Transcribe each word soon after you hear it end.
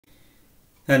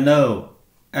Hello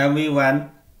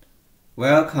everyone,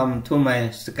 welcome to my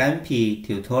Scanpy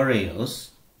tutorials.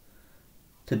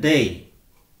 Today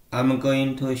I'm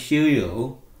going to show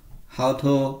you how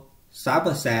to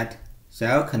subset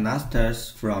cell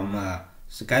canisters from a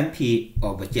Scanpy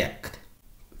object.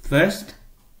 First,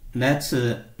 let's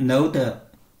note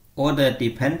all the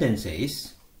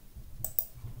dependencies.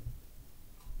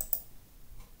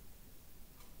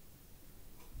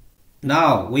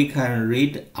 Now we can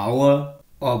read our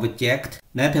object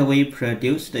that we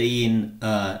produced in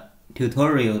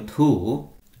tutorial 2,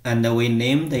 and we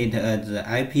named it as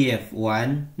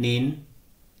IPF1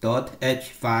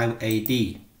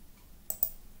 nin.h5ad.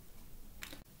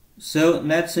 So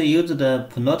let's use the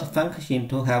plot function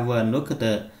to have a look at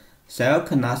the cell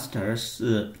canisters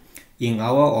in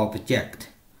our object.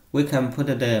 We can put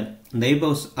the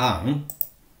labels on.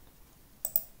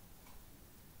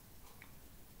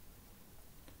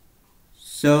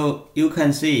 So you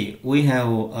can see we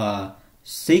have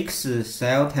 6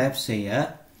 cell types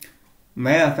here: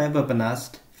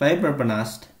 myofibroblast,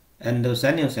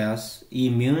 endothelial cells,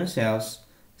 immune cells,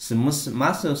 smooth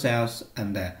muscle cells,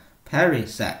 and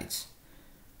parasites.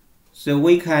 So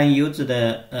we can use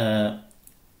the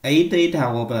data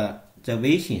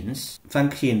observations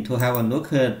function to have a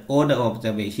look at all the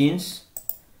observations.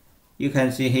 You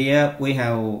can see here we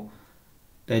have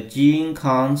the gene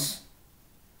counts,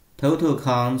 total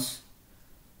counts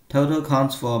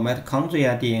for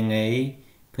mitochondrial DNA,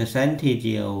 percentage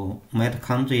of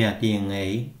mitochondrial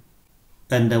DNA,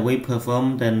 and we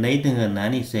perform the latent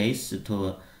analysis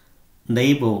to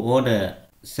label all the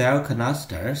cell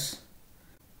canisters.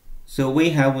 So we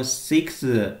have 6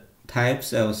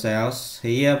 types of cells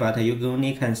here, but you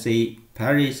only can see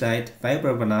parasite,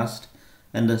 fibroblast,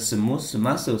 and smooth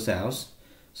muscle cells.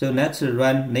 So let's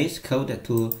run this code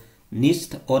to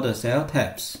list all the cell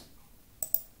types.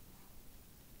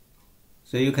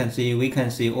 So you can see we can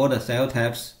see all the cell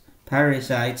types: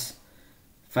 parasites,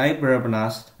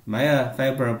 fibroblast,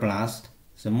 myofibroblast,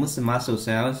 smooth muscle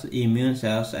cells, immune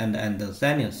cells, and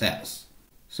endothelial cells.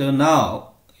 So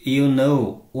now you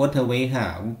know what we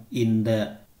have in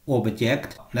the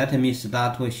object. Let me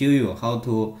start to show you how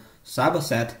to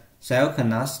subset cell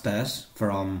canisters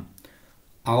from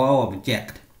our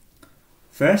object.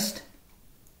 First,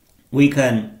 we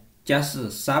can just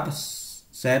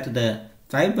subset the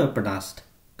fibroblast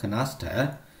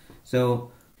canister.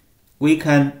 So we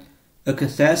can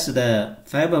access the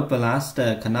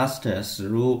fibroblast canister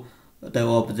through the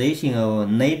observation of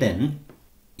Naden.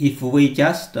 If we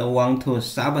just want to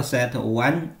subset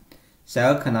one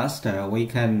cell canister, we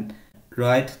can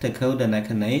write the code like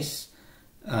this: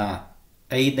 A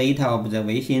data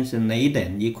observations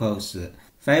Naden equals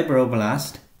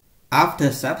fibroblast. After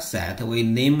subset, we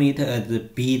name it as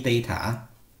B data.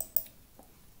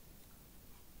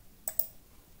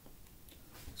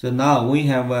 So now we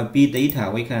have B data.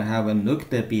 We can have a look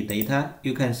at the B data.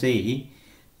 You can see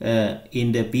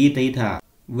in the B data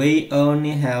we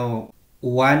only have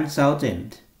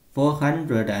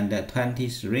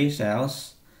 1,423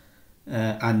 cells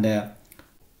and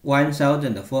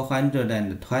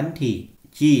 1,420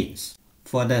 genes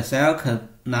for the cell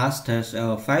canisters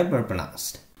of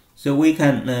fibroblast. So we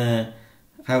can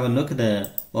have a look at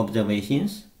the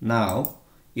observations. Now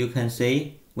you can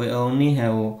see we only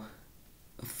have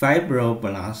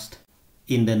fibroblast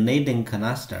in the latent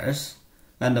canisters,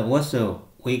 and also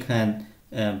we can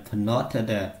plot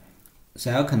the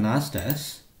cell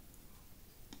canisters.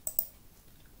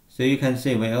 So you can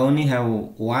see we only have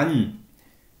 1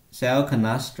 cell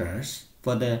canisters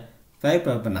for the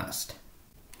fibroblast.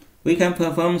 We can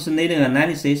perform the latent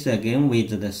analysis again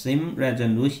with the same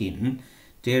resolution,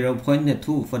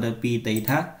 0.2 for the B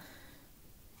data.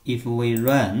 If we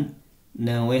run,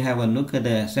 then we have a look at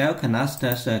the cell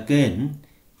canisters again.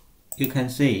 You can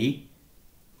see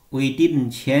we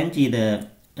didn't change the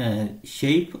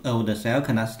shape of the cell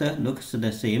canister, looks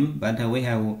the same, but we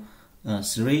have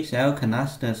 3 cell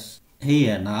canisters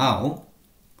here now.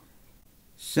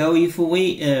 So if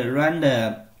we run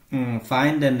the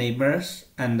find the neighbors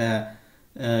and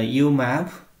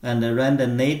UMAP and run the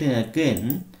latent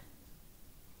again,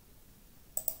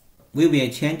 we will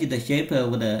change the shape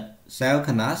of the cell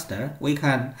canister. We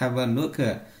can have a look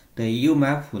at the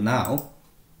UMAP now.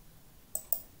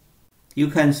 You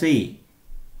can see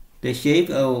the shape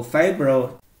of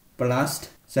fibroblast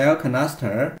cell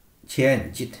canister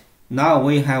changed. Now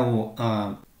we have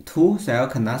 2 cell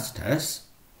canisters.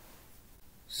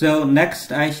 So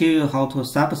next I show you how to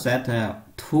subset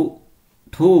two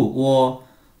or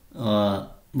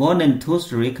more than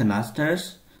 2-3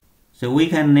 canisters. So we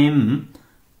can name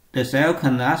the cell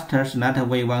canisters that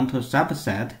we want to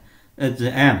subset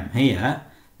the M here,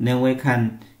 then we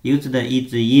can use the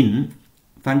is_in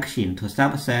function to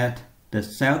subset the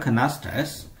cell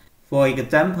clusters. For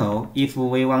example, if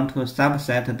we want to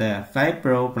subset the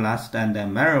fibroblast and the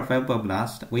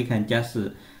myofibroblast, we can just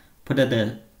put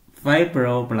the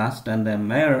fibroblast and the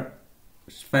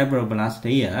myofibroblast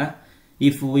here.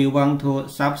 If we want to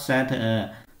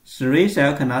subset 3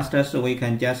 cell clusters, we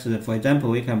can just, for example,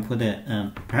 we can put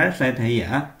a parasite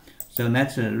here. So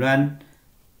let's run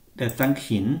the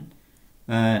function.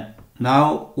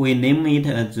 Now we name it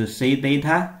as C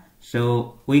data.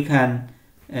 So we can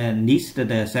list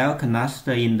the cell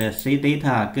cluster in the C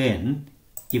data again.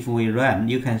 If we run,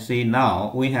 you can see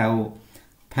now we have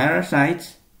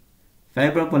parasites,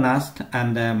 fibroblast,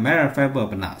 and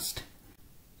myofibroblast.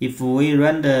 If we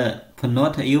run the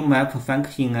plot UMAP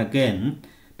function again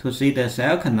to see the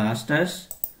cell clusters,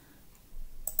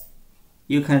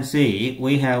 you can see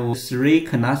we have 3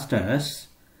 clusters: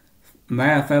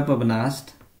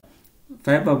 myofibroblast,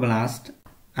 fibroblast,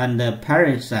 and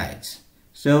parasites.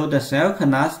 So the cell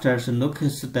clusters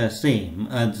looks the same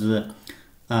as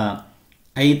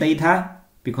A data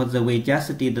because we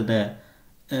just did the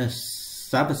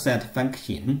subset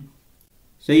function.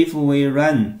 So if we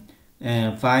run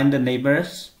find the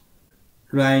neighbors,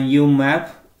 run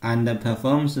UMAP, and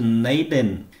performs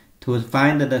laden to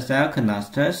find the cell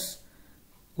clusters,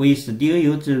 we still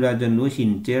use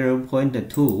resolution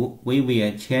 0.2. We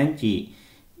will change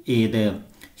the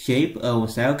shape of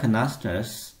cell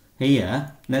clusters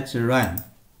here. Let's run.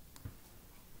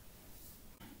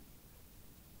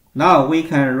 Now we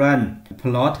can run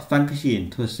plot function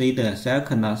to see the cell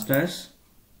clusters.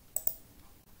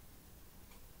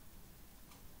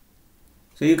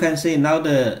 So you can see now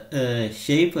the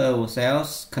shape of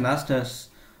cells clusters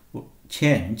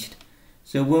changed.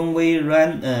 So when we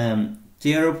run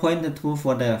 0.2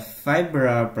 for the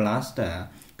fibroblast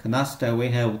cluster, we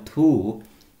have 2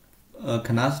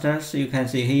 clusters. You can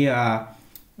see here are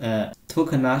 2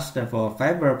 clusters for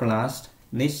fibroblast.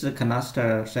 This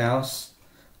cluster cells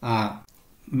are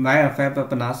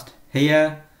myofibroblast.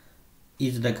 Here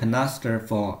is the cluster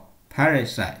for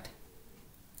parasite.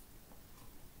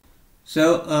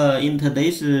 So in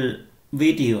today's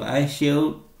video, I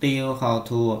showed you how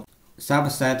to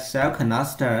subset cell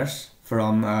clusters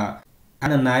from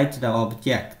analyzed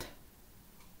object.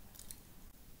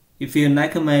 If you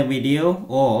like my video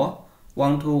or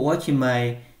want to watch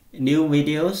my new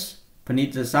videos,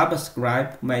 please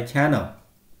subscribe my channel.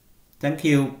 Thank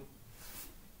you.